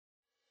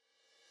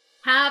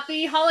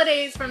Happy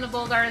holidays from the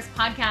Bold Artist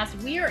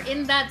Podcast. We are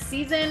in that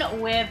season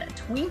with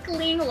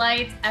twinkling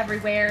lights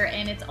everywhere.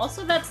 And it's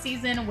also that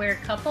season where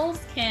couples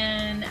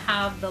can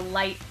have the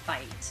light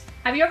fight.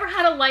 Have you ever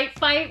had a light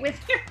fight with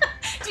your,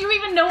 do you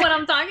even know what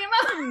I'm talking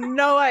about?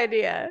 No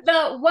idea.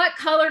 What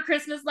color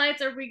Christmas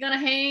lights are we going to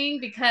hang?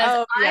 Because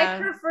Oh, I yeah.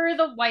 prefer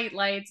the white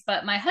lights,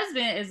 but my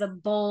husband is a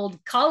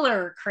bold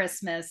color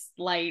Christmas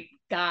light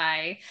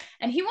guy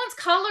and he wants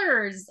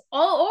colors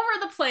all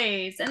over the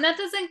place. And that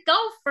doesn't go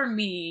for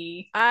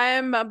me.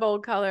 I'm a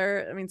bold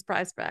color. I mean,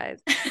 surprise, surprise.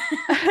 But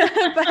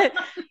and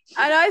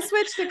I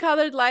switched to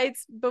colored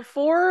lights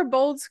before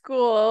bold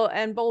school,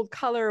 and bold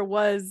color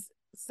was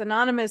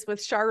synonymous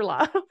with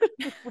Charlotte,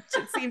 which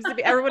it seems to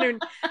be. Everyone who,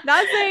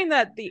 not saying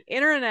that the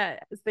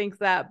internet thinks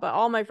that, but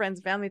all my friends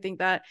and family think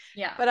that.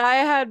 Yeah. But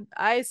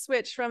I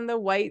switched from the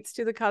whites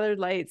to the colored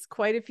lights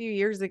quite a few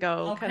years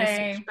ago, kind of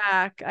Okay. switched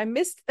back. I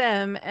missed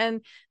them,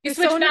 and You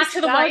they're so switched back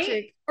to the white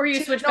nostalgic. or you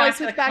To switched no, I back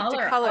to the switched back to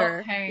color? color.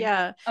 Okay.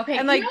 Yeah. Okay.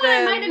 And You like know what? I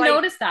the might have light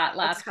noticed that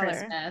likes last color.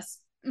 Christmas.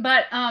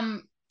 But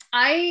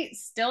I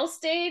still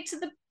stay to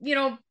the,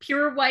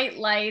 pure white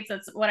lights.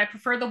 That's what I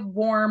prefer, the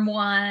warm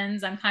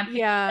ones. I'm kind of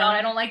picking it out. Yeah.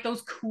 I don't like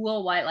those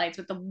cool white lights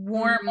with the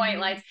warm white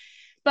Mm-hmm. lights.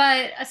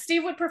 But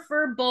Steve would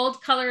prefer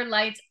bold colored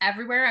lights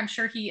everywhere. I'm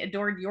sure he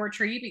adored your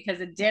tree because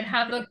it did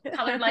have the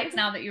colored lights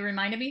now that you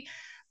reminded me.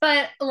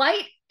 But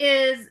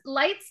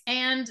lights,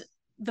 and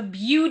the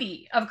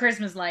beauty of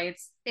Christmas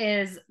lights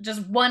is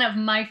just one of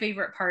my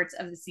favorite parts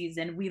of the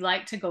season. We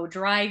like to go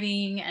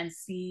driving and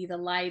see the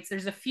lights.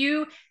 There's a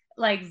few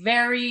like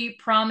very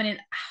prominent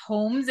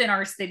homes in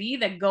our city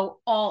that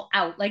go all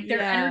out. Like their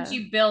Yeah.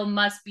 energy bill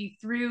must be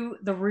through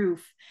the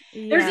roof.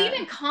 There's Yeah.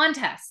 even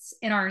contests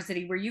in our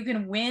city where you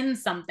can win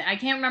something. I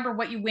can't remember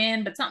what you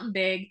win, but something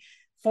big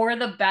for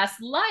the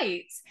best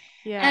lights.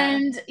 Yeah.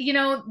 And,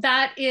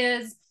 that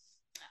is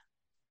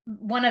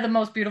one of the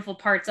most beautiful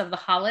parts of the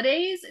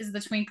holidays is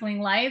the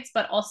twinkling lights,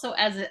 but also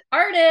as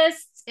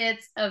artists,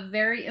 it's a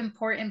very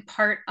important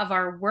part of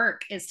our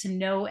work is to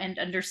know and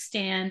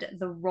understand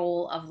the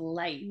role of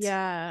light.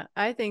 Yeah,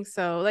 I think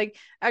so. Like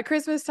at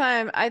Christmas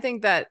time, I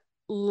think that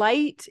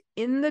light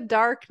in the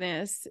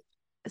darkness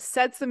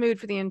sets the mood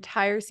for the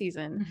entire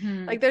season.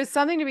 Mm-hmm. Like there's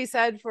something to be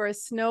said for a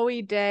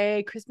snowy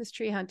day, Christmas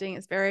tree hunting.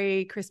 It's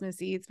very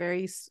Christmassy, it's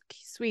very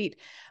sweet.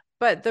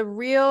 But the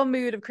real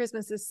mood of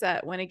Christmas is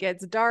set when it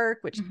gets dark,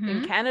 which in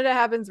Mm-hmm. Canada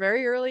happens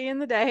very early in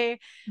the day,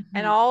 and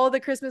Mm-hmm. all the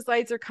Christmas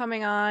lights are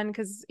coming on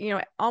because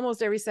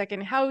almost every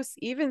second house,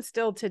 even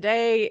still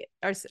today,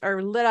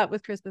 are lit up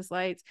with Christmas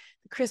lights.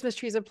 The Christmas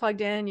trees are plugged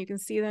in, you can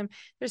see them.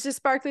 There's just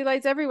sparkly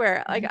lights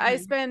everywhere. Like I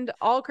Mm-hmm. spend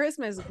all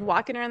Christmas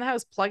walking around the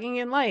house plugging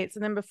in lights,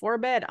 and then before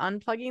bed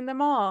unplugging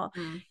them all.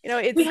 Mm-hmm. We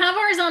It's have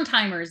ours on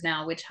timers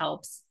now, which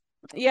helps.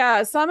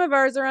 yeah, some of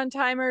ours are on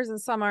timers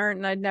and some aren't,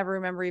 and I'd never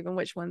remember even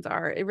which ones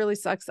are. It really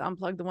sucks to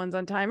unplug the ones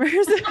on timers.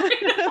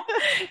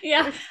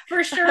 Yeah,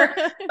 for sure.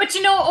 But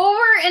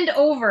over and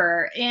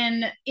over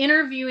in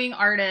interviewing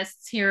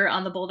artists here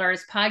on the Bold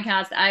Artist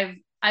podcast,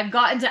 I've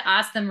gotten to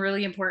ask them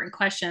really important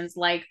questions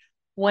like,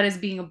 what does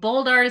being a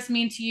bold artist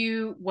mean to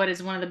you? What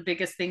is one of the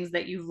biggest things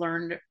that you've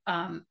learned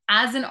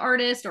as an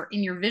artist or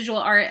in your visual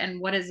art? And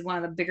what is one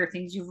of the bigger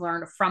things you've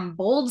learned from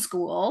Bold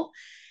School?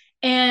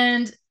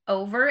 And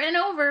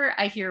over,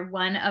 I hear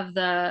one of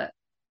the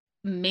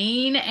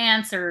main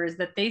answers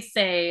that they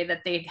say that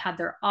they had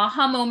their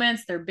aha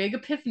moments, their big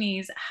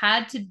epiphanies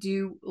had to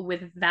do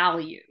with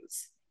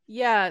values.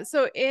 Yeah,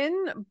 so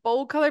in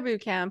Bold Color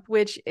Bootcamp,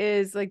 which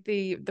is like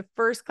the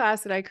first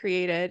class that I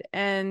created,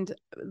 and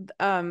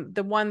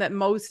the one that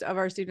most of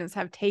our students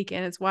have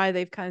taken, it's why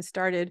they've kind of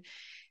started.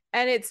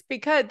 And it's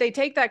because they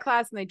take that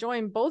class and they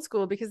join Bold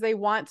School because they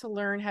want to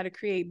learn how to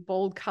create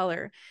bold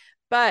color.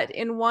 But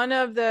in one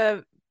of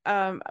the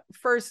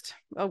first,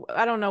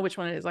 I don't know which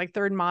one it is, like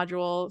third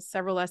module,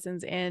 several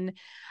lessons in,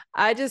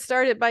 I just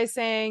started by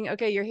saying,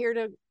 okay, you're here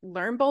to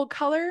learn bold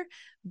color,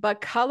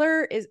 but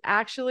color is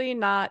actually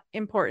not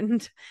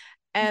important.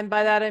 And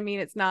by that, I mean,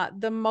 it's not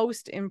the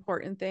most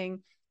important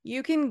thing.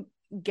 You can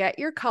get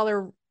your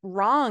color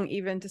wrong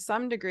even to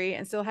some degree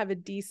and still have a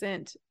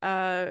decent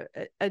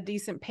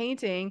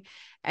painting,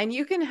 and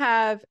you can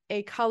have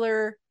a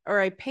color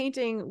or a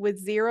painting with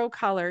zero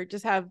color,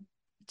 just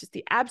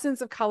the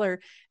absence of color,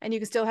 and you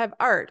can still have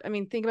art. I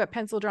mean, think about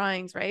pencil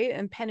drawings, right?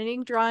 And pen and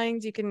ink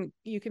drawings, you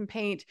can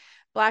paint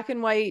black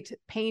and white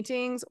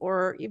paintings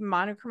or even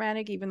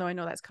monochromatic, even though I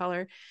know that's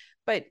color.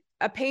 But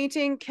a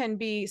painting can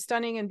be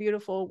stunning and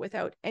beautiful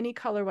without any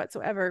color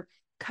whatsoever.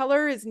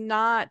 Color is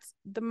not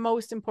the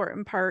most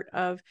important part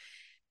of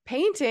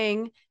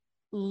painting.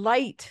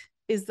 Light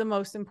is the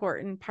most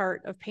important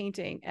part of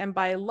painting. And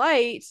by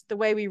light, the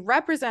way we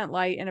represent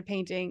light in a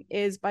painting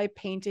is by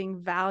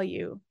painting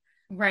value.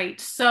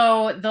 Right.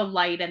 So the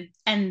light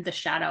and the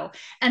shadow.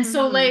 And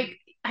so Mm-hmm. like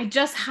I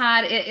just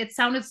had it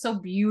sounded so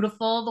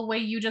beautiful the way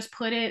you just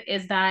put it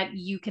is that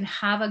you can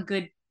have a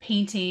good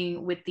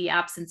painting with the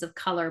absence of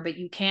color, but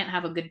you can't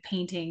have a good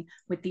painting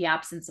with the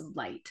absence of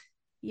light.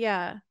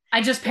 Yeah.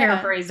 I just Yeah.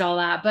 paraphrased all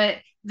that, but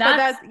But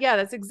That's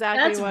that's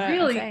exactly what I'm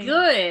really saying.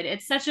 good.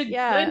 It's such a good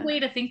Yeah. way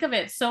to think of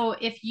it. So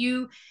if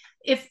you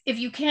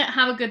can't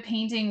have a good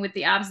painting with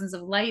the absence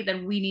of light,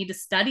 then we need to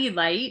study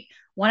light.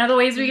 One of the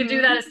ways we can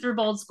do that is through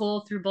Bold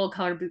School, through Bold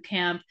Color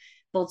Bootcamp,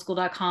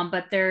 boldschool.com.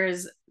 But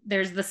there's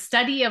the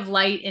study of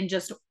light and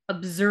just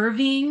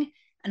observing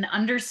and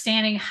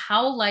understanding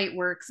how light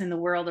works in the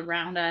world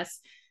around us,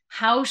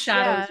 how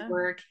shadows Yeah.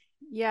 work,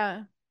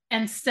 Yeah.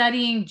 and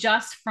studying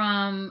just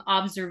from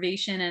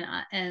observation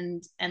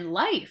and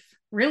life,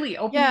 really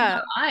opening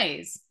Yeah. our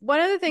eyes. One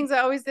of the things I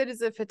always did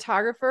as a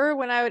photographer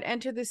when I would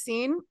enter the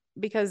scene,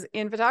 because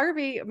in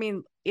photography, I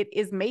mean, it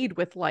is made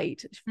with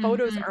light.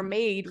 Photos Mm-hmm. are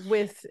made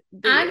with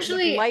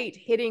Actually, light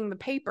hitting the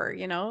paper,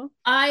 you know?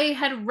 I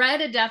had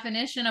read a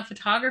definition of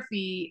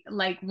photography,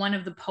 like one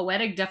of the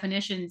poetic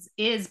definitions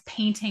is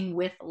painting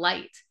with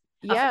light.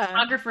 A Yeah.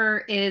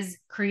 photographer is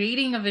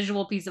creating a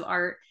visual piece of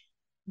art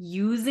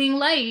using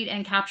light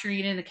and capturing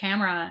it in the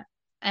camera.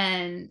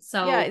 And Yeah,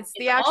 so it's it's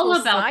the actual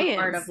all about the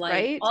art of science, light,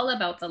 right? all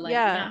about the light.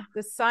 Yeah. Yeah,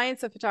 the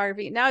science of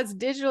photography. Now it's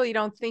digital. You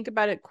don't think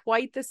about it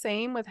quite the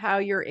same with how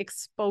you're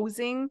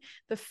exposing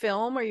the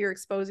film or you're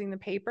exposing the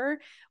paper.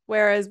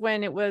 Whereas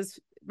when it was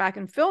back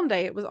in film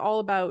day, it was all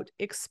about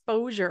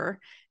exposure.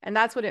 And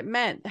that's what it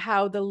meant,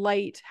 how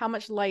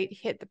much light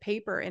hit the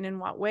paper and in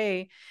what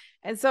way.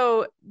 And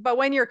so, but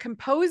when you're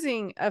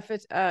composing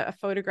a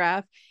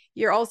photograph,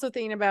 you're also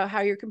thinking about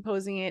how you're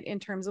composing it in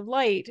terms of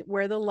light,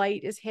 where the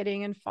light is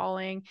hitting and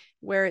falling,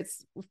 where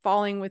it's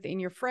falling within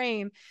your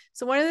frame.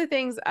 So one of the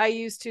things I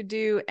used to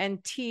do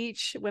and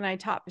teach when I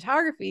taught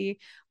photography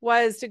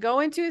was to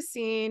go into a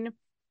scene.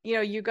 You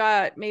know, you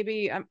got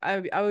maybe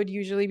I would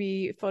usually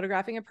be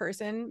photographing a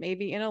person,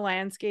 maybe in a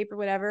landscape or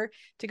whatever,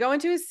 to go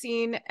into a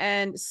scene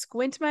and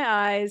squint my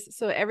eyes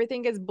so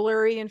everything gets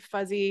blurry and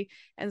fuzzy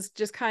and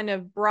just kind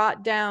of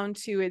brought down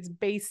to its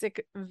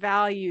basic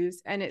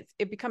values, and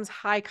it becomes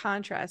high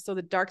contrast. So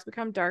the darks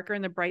become darker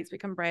and the brights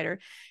become brighter.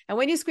 And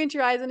when you squint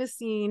your eyes in a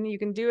scene, you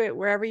can do it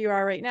wherever you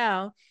are right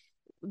now,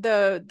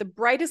 the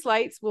brightest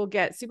lights will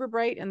get super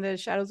bright and the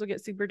shadows will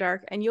get super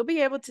dark, and you'll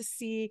be able to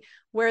see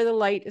where the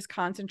light is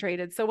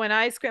concentrated. So when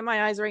I squint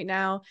my eyes right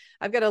now,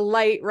 I've got a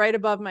light right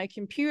above my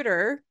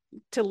computer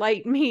to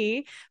light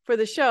me for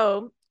the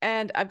show,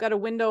 and I've got a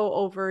window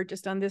over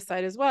just on this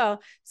side as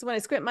well. So when I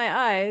squint my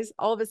eyes,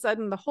 all of a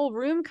sudden the whole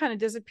room kind of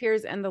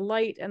disappears and the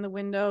light and the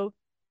window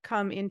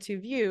come into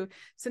view.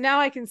 So now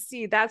I can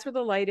see that's where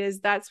the light is.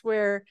 That's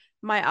where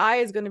my eye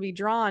is going to be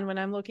drawn when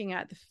I'm looking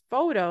at the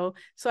photo.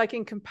 So I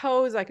can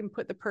compose, I can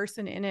put the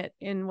person in it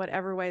in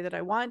whatever way that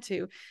I want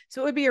to.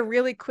 So it would be a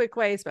really quick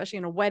way, especially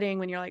in a wedding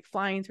when you're like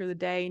flying through the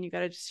day and you got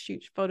to just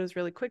shoot photos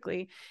really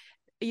quickly.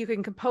 You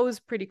can compose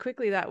pretty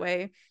quickly that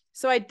way.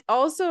 So I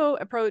also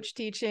approach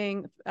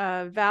teaching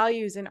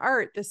values in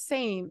art the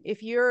same.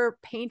 If you're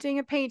painting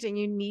a painting,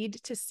 you need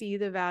to see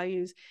the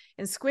values.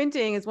 And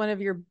squinting is one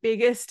of your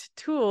biggest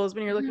tools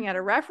when you're looking at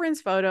a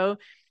reference photo.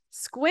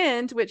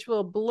 Squint, which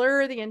will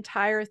blur the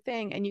entire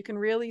thing, and you can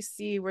really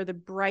see where the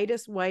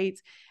brightest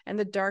whites and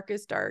the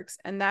darkest darks.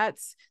 And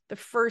that's the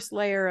first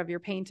layer of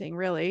your painting,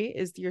 really,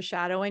 is your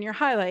shadow and your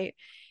highlight.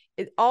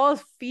 It all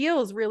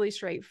feels really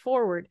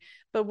straightforward.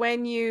 But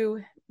when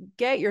you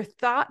get your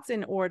thoughts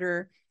in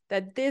order,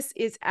 that this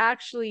is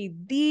actually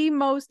the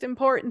most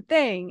important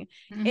thing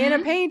in a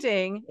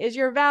painting is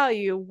your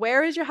value.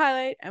 Where is your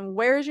highlight and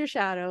where is your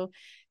shadow?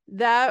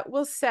 That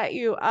will set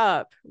you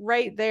up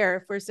right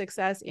there for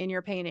success in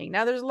your painting.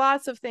 Now, there's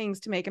lots of things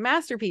to make a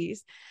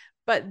masterpiece,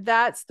 but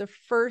that's the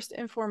first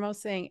and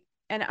foremost thing.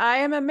 And I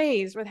am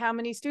amazed with how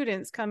many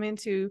students come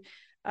into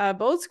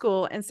Bold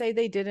School and say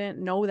they didn't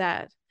know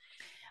that.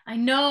 I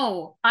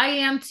know, I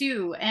am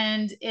too.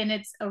 And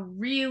it's a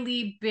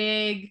really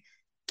big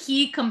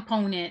key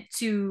component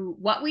to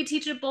what we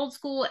teach at Bold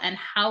School and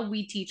how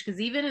we teach. Because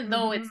even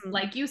though it's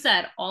like you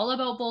said, all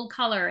about bold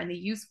color and the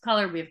use of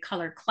color, we have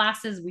color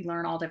classes, we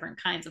learn all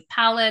different kinds of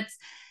palettes.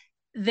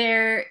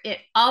 There, it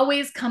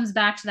always comes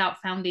back to that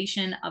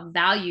foundation of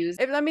values.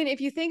 If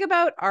you think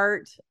about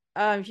art,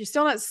 if you're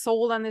still not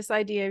sold on this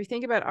idea, if you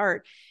think about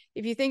art,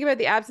 if you think about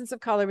the absence of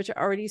color, which I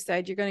already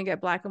said, you're going to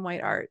get black and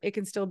white art. It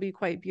can still be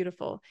quite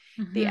beautiful.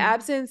 The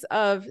absence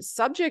of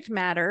subject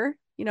matter,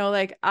 you know,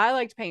 like I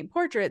like to paint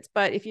portraits,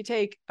 but if you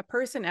take a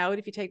person out,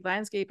 if you take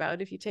landscape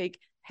out, if you take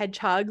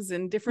hedgehogs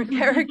and different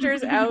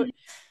characters out,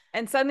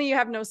 and suddenly you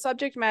have no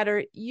subject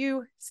matter,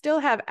 you still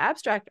have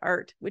abstract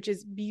art, which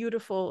is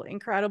beautiful,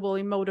 incredible,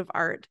 emotive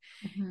art.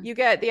 You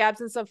get the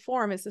absence of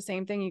form. It's the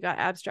same thing. You got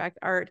abstract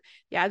art,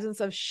 the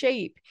absence of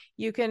shape.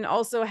 You can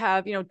also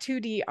have,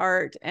 2D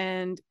art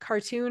and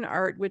cartoon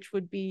art, which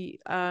would be,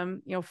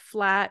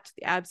 flat,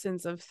 the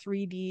absence of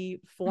 3D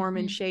form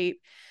and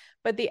shape.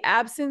 But the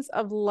absence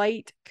of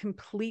light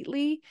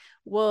completely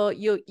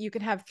you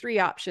can have three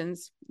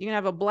options. You can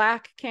have a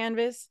black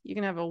canvas, you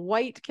can have a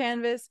white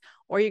canvas,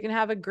 or you can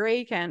have a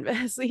gray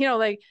canvas.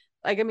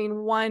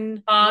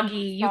 One foggy.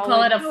 You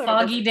call it a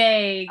foggy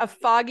day. A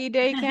foggy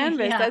day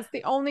canvas. Yeah. That's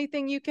the only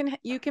thing you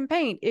can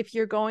paint if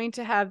you're going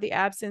to have the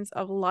absence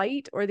of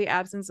light or the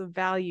absence of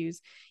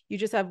values. You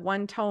just have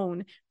one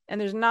tone.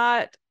 And there's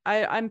not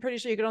I'm pretty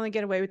sure you could only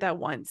get away with that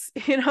once,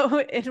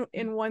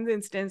 in one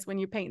instance when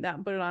you paint that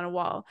and put it on a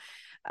wall.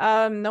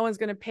 No one's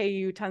going to pay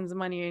you tons of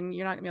money, and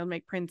you're not gonna be able to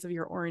make prints of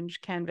your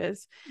orange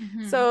canvas.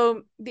 Mm-hmm.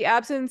 So the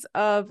absence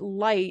of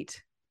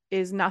light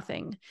is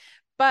nothing.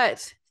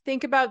 But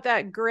think about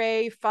that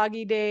gray,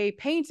 foggy day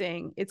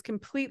painting. It's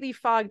completely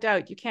fogged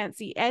out. You can't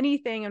see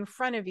anything in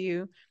front of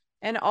you.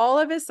 And all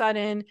of a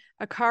sudden,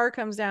 a car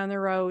comes down the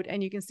road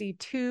and you can see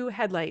two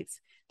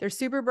headlights. They're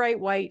super bright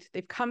white.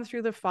 They've come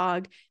through the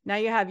fog. Now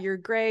you have your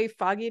gray,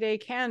 foggy day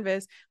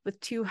canvas with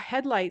two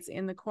headlights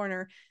in the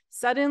corner.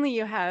 Suddenly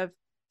you have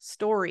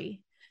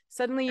story.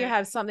 Suddenly you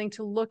have something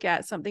to look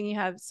at, suddenly you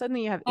have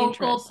focal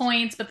interest.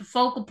 points, but the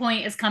focal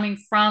point is coming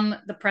from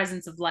the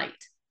presence of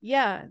light.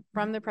 Yeah,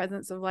 from the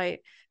presence of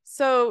light.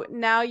 So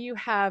now you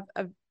have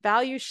a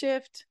value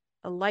shift,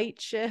 a light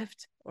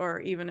shift,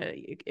 or even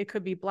it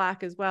could be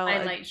black as well.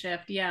 Highlight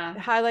shift, yeah.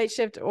 Highlight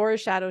shift or a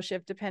shadow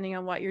shift, depending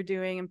on what you're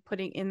doing and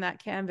putting in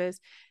that canvas.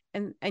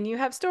 And you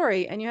have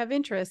story and you have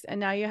interest, and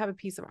now you have a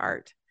piece of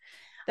art.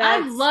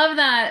 I love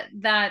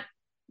that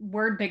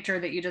word picture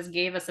that you just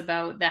gave us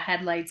about the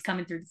headlights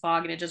coming through the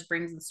fog, and it just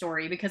brings the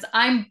story, because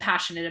I'm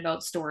passionate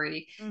about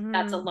story. Mm-hmm.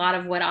 That's a lot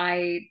of what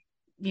I,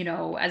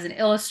 as an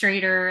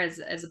illustrator, as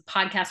a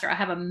podcaster, I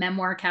have a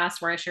memoir cast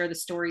where I share the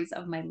stories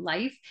of my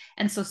life.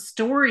 And so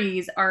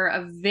stories are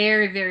a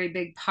very, very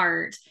big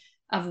part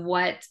of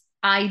what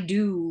I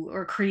do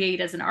or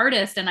create as an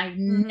artist. And I've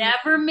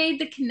never made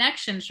the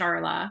connection,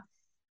 Sharla,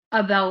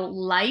 about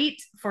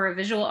light for a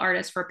visual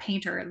artist, for a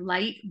painter,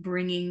 light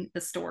bringing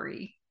the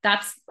story.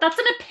 That's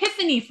an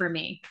epiphany for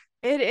me.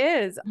 It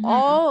is.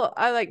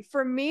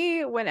 For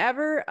me,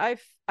 whenever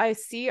I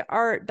see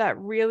art that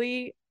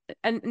really,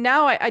 and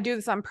now I do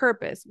this on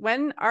purpose,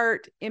 when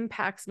art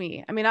impacts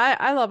me. I mean,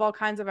 I love all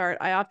kinds of art.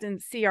 I often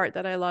see art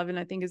that I love and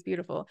I think is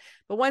beautiful,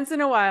 but once in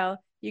a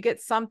while you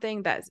get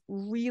something that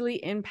really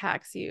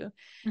impacts you.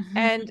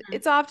 And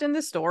it's often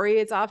the story,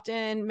 it's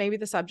often maybe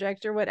the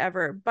subject or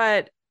whatever.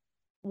 But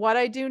what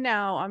I do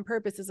now on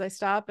purpose is I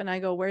stop and I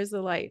go, where's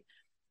the light?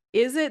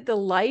 Is it the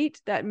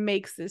light that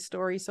makes this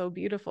story so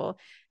beautiful?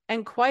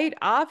 And quite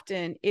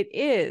often it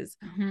is.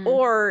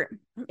 Or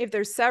if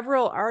there's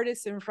several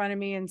artists in front of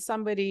me and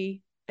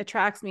somebody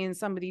attracts me and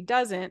somebody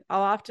doesn't,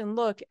 I'll often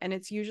look, and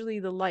it's usually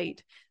the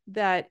light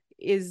that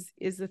is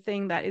the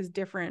thing that is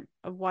different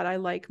of what I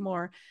like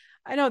more.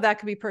 I know that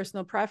could be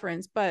personal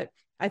preference, but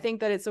I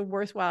think that it's a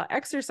worthwhile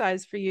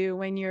exercise for you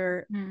when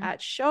you're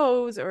at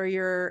shows or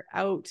you're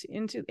out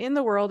in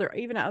the world or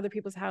even at other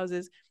people's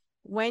houses.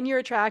 When you're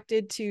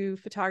attracted to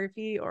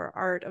photography or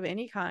art of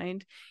any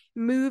kind,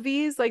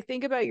 movies, like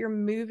think about your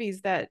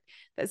movies that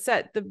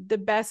set the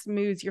best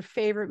moods, your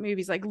favorite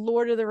movies, like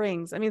Lord of the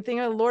Rings. I mean, think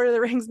of a Lord of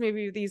the Rings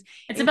movie with these.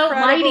 It's about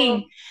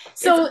lighting.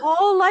 So it's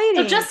all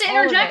lighting. So just to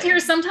interject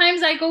here,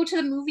 sometimes I go to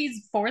the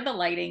movies for the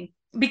lighting,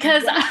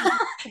 because I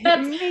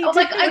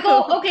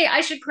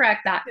should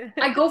correct that.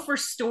 I go for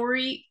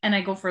story and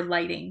I go for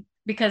lighting,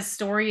 because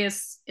story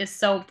is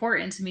so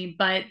important to me.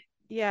 But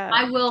yeah,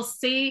 I will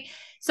say,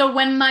 so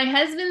when my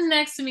husband's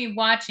next to me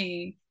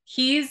watching,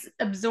 he's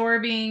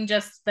absorbing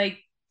just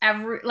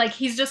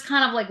he's just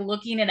kind of like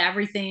looking at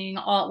everything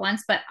all at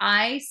once, but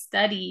I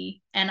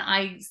study and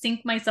I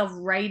sink myself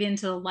right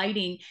into the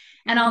lighting,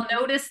 and I'll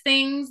notice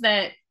things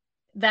that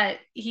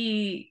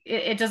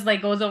it just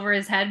like goes over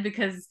his head,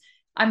 because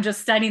I'm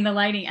just studying the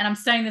lighting and I'm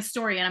studying the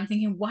story, and I'm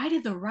thinking, why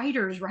did the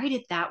writers write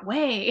it that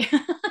way?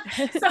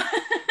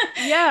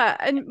 Yeah,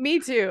 and me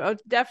too. Oh,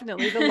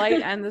 definitely the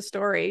light and the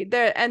story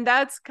there. And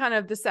that's kind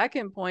of the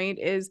second point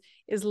is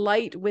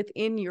light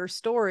within your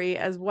story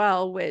as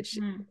well, which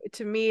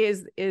to me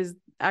is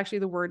actually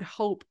the word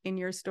hope in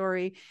your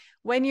story.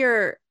 When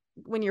you're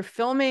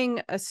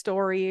filming a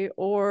story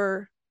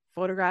or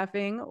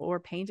photographing or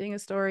painting a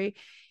story,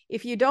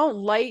 if you don't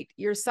light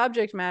your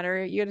subject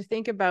matter, you got to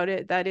think about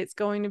it that it's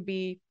going to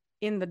be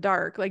in the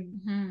dark. Like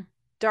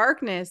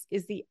darkness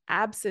is the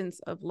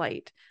absence of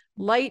light.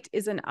 Light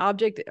is an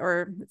object,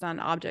 or it's not an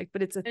object,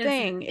 but it's a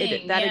thing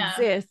that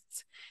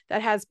exists,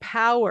 that has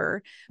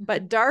power.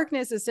 But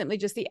darkness is simply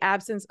just the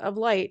absence of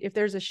light. If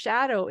there's a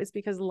shadow, it's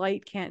because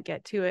light can't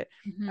get to it.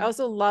 I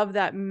also love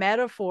that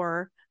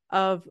metaphor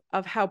of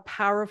how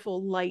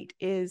powerful light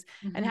is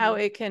and how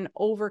it can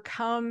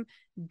overcome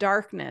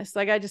darkness.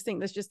 Like, I just think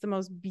that's just the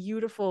most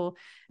beautiful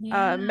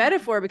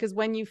metaphor, because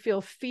when you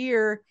feel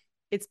fear,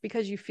 it's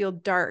because you feel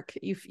dark.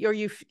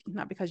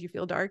 Not because you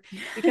feel dark,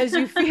 because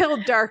you feel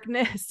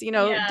darkness.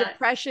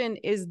 Depression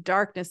is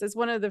darkness. That's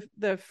one of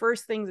the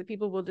first things that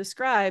people will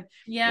describe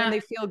when they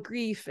feel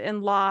grief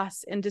and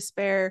loss and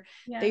despair.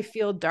 They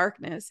feel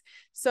darkness.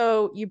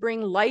 So you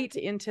bring light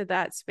into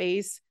that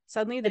space.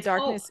 Suddenly the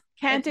darkness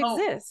can't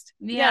exist.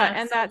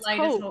 And that's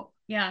hope.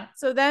 Yeah.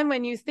 So then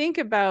when you think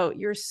about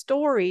your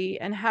story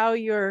and how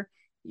you're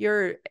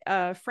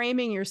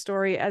framing your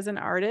story as an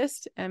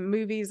artist, and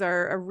movies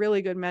are a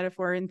really good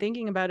metaphor in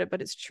thinking about it,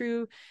 but it's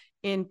true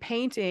in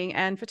painting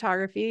and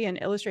photography and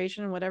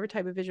illustration and whatever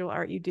type of visual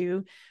art you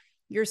do,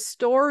 your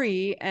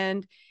story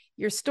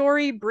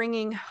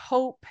bringing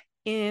hope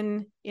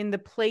in the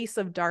place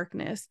of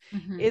darkness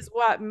Mm-hmm. is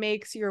what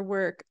makes your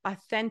work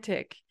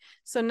authentic.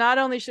 So not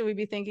only should we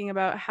be thinking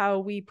about how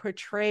we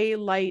portray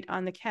light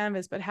on the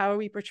canvas, but how are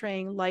we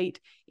portraying light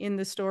in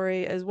the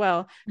story as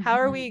well? How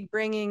are Mm-hmm. we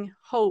bringing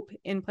hope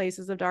in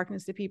places of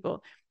darkness to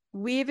people?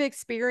 We've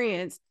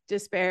experienced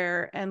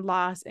despair and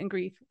loss and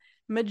grief.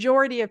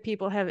 Majority of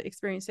people have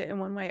experienced it in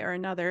one way or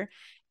another,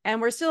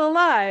 and we're still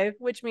alive,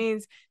 which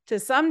means to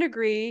some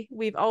degree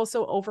we've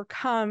also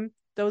overcome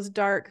those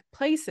dark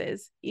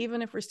places.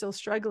 Even if we're still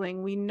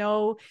struggling, we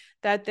know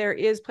that there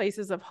is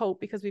places of hope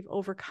because we've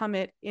overcome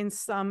it in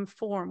some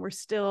form. We're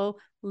still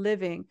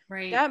living.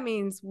 Right. That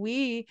means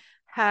we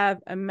have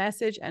a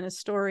message and a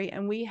story,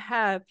 and we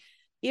have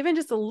even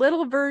just a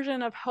little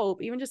version of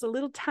hope, even just a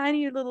little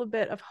tiny little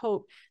bit of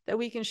hope that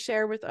we can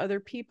share with other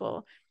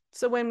people.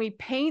 So when we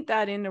paint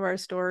that into our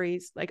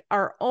stories, like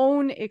our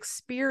own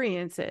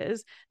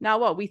experiences, not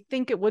what we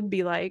think it would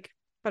be like,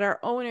 but our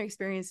own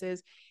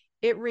experiences,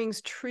 it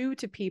rings true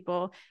to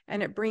people,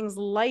 and it brings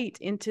light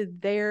into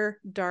their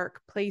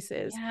dark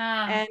places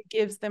and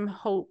gives them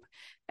hope.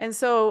 And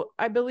so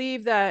I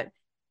believe that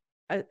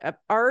a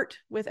art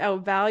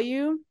without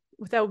values,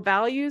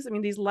 I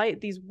mean, these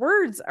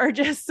words are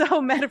just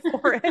so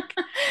metaphoric.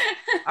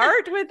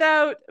 Art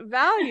without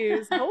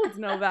values holds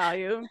no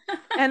value,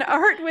 and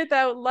art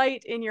without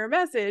light in your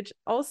message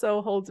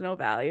also holds no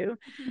value.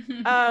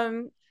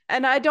 And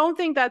I don't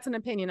think that's an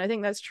opinion. I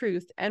think that's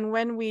truth. And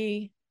when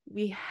we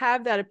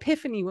have that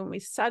epiphany, when we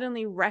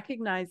suddenly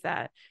recognize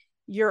that,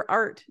 your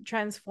art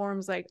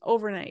transforms like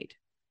overnight.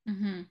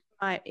 Mm-hmm.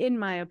 In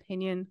my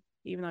opinion,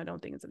 even though I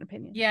don't think it's an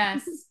opinion.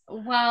 Yes.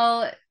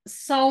 Well,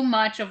 so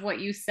much of what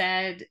you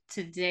said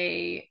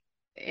today,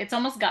 it's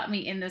almost got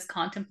me in this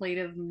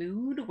contemplative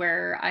mood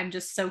where I'm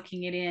just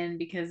soaking it in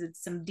because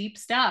it's some deep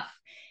stuff.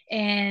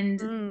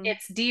 And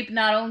it's deep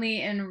not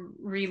only in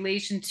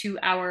relation to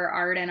our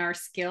art and our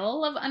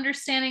skill of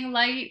understanding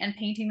light and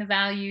painting the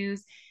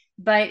values,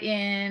 but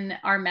in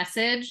our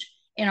message,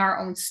 in our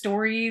own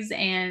stories.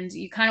 And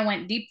you kind of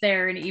went deep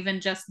there, and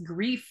even just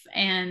grief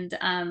and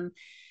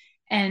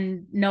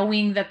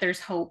knowing that there's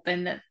hope,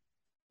 and that,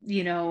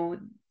 you know,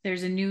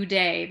 there's a new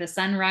day, the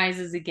sun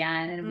rises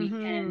again,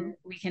 and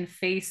we can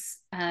face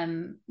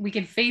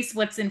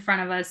what's in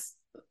front of us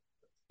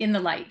in the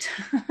light.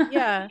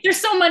 Yeah. There's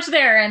so much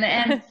there, and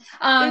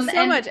there's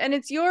so much, and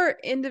it's your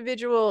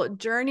individual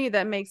journey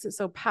that makes it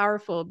so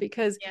powerful,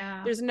 because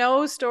there's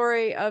no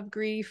story of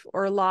grief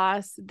or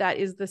loss that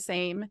is the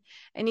same.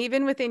 And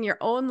even within your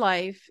own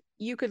life,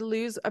 you could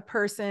lose a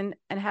person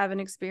and have an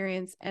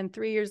experience, and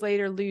 3 years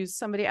later lose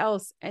somebody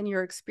else, and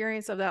your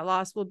experience of that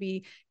loss will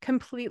be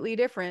completely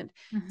different.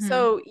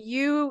 So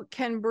you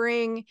can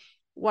bring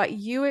what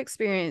you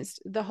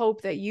experienced, the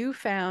hope that you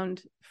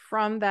found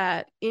from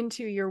that,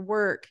 into your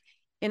work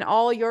in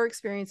all your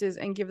experiences,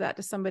 and give that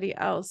to somebody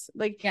else.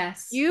 Like,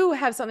 you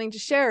have something to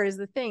share is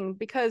the thing.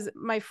 Because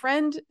my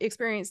friend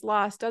experienced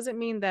loss doesn't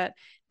mean that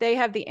they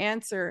have the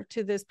answer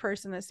to this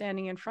person that's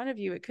standing in front of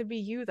you. It could be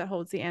you that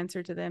holds the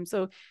answer to them.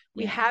 So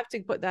we have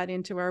to put that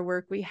into our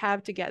work. We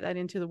have to get that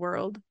into the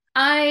world.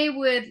 I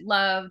would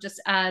love,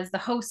 just as the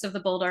host of the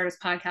Bold Artist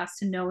podcast,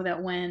 to know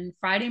that when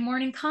Friday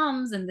morning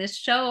comes and this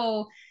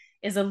show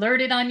is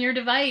alerted on your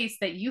device,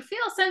 that you feel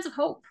a sense of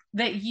hope,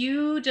 that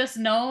you just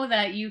know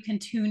that you can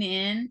tune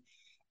in,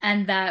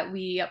 and that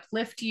we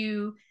uplift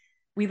you.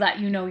 We let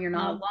you know you're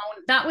not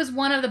alone. That was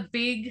one of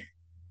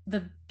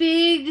the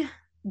big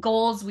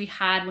goals we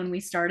had when we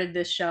started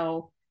this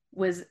show.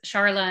 Was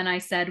Charla and I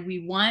said,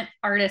 we want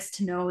artists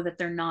to know that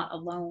they're not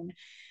alone.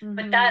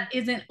 But that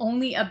isn't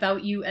only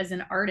about you as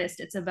an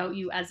artist, it's about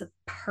you as a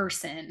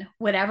person.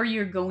 Whatever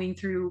you're going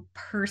through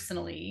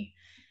personally,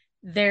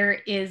 there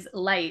is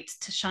light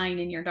to shine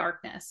in your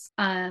darkness.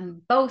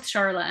 Both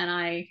Charla and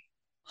I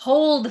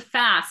hold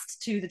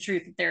fast to the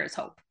truth that there is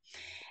hope.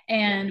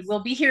 And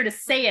we'll be here to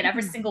say it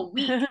every single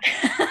week.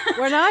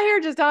 We're not here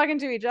just talking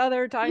to each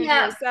other, talking to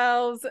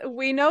ourselves.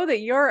 We know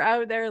that you're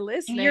out there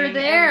listening. You're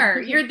there.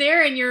 You're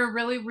there, and you're a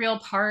really real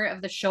part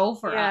of the show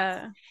for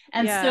us.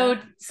 And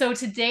so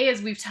today,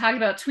 as we've talked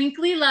about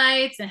twinkly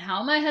lights and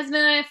how my husband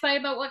and I fight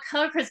about what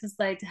color Christmas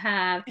light to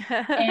have,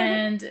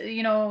 and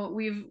you know,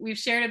 we've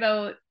shared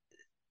about,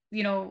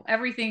 you know,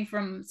 everything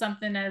from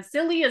something as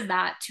silly as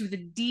that to the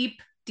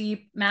deep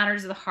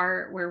matters of the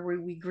heart, where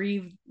we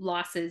grieve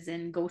losses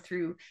and go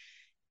through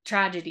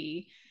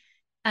tragedy.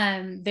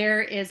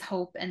 There is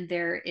hope, and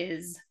there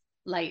is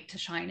light to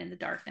shine in the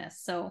darkness.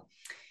 So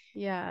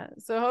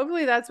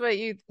hopefully that's what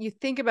you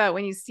think about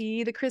when you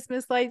see the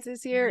Christmas lights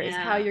this year, is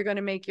how you're going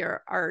to make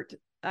your art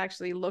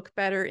actually look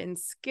better in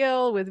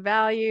skill with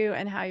value,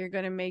 and how you're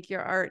going to make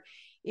your art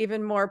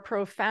even more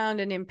profound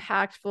and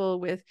impactful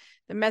with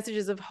the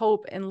messages of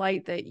hope and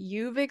light that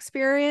you've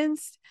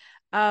experienced,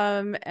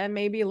 and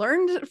maybe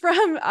learned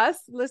from us,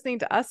 listening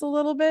to us a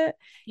little bit.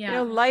 You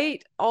know,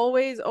 light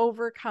always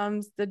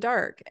overcomes the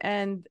dark,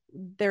 and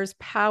there's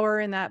power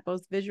in that,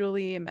 both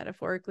visually and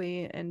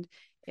metaphorically. And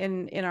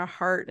in our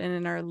heart and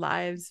in our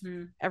lives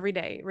every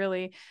day,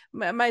 really.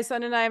 My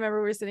son and I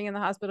remember we were sitting in the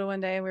hospital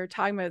one day and we were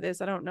talking about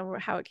this. I don't know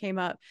how it came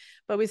up,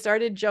 but we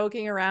started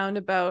joking around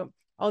about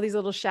all these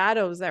little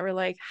shadows that were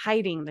like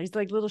hiding. There's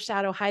like little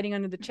shadow hiding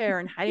under the chair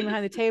and hiding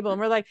behind the table.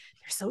 And we're like,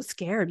 they're so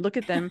scared. Look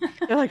at them.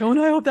 They're like, oh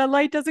no, I hope that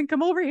light doesn't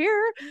come over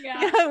here.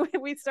 Yeah.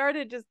 We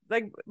started just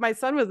like, my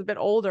son was a bit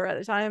older at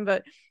the time,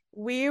 but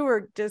we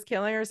were just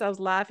killing ourselves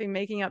laughing,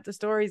 making up the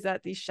stories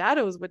that these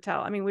shadows would tell.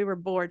 I mean, we were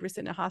bored. We're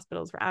sitting in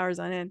hospitals for hours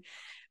on end,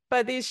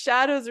 but these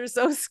shadows are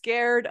so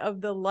scared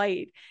of the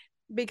light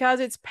because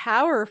it's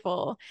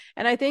powerful.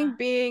 And I think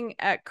being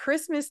at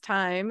Christmas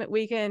time,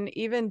 we can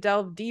even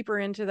delve deeper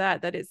into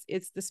that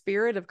it's the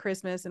spirit of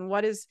Christmas. And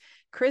what is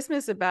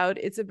Christmas about?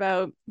 It's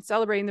about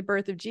celebrating the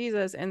birth of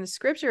Jesus. And the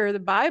scripture, the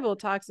Bible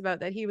talks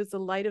about that he was the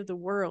light of the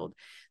world.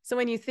 So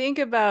when you think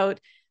about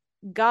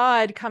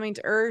God coming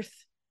to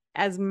earth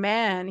as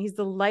man, he's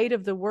the light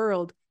of the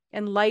world,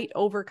 and light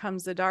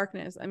overcomes the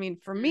darkness. I mean,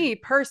 for me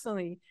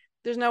personally,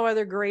 there's no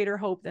other greater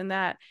hope than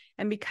that.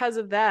 And because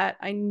of that,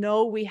 I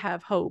know we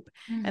have hope.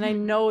 And I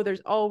know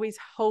there's always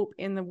hope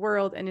in the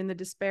world and in the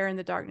despair and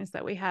the darkness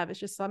that we have. It's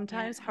just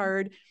sometimes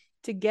hard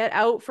to get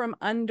out from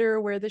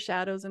under where the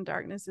shadows and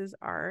darknesses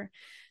are.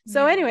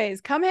 So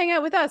anyways, come hang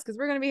out with us because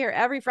we're going to be here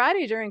every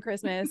Friday during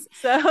Christmas.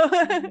 So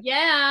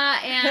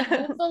and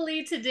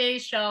hopefully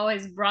today's show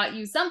has brought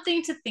you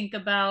something to think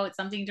about,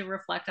 something to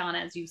reflect on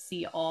as you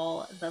see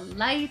all the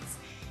lights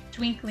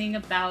twinkling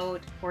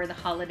about for the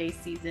holiday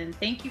season.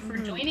 Thank you for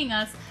joining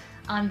us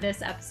on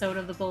this episode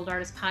of the Bold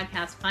Artist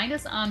Podcast. Find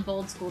us on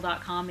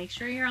boldschool.com. Make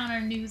sure you're on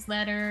our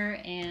newsletter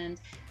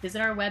and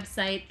visit our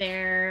website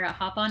there.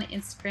 Hop on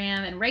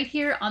Instagram and right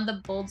here on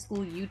the Bold School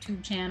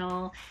YouTube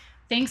channel.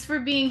 Thanks for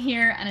being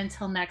here, and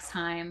until next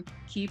time,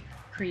 keep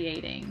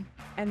creating.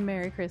 And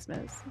Merry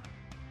Christmas.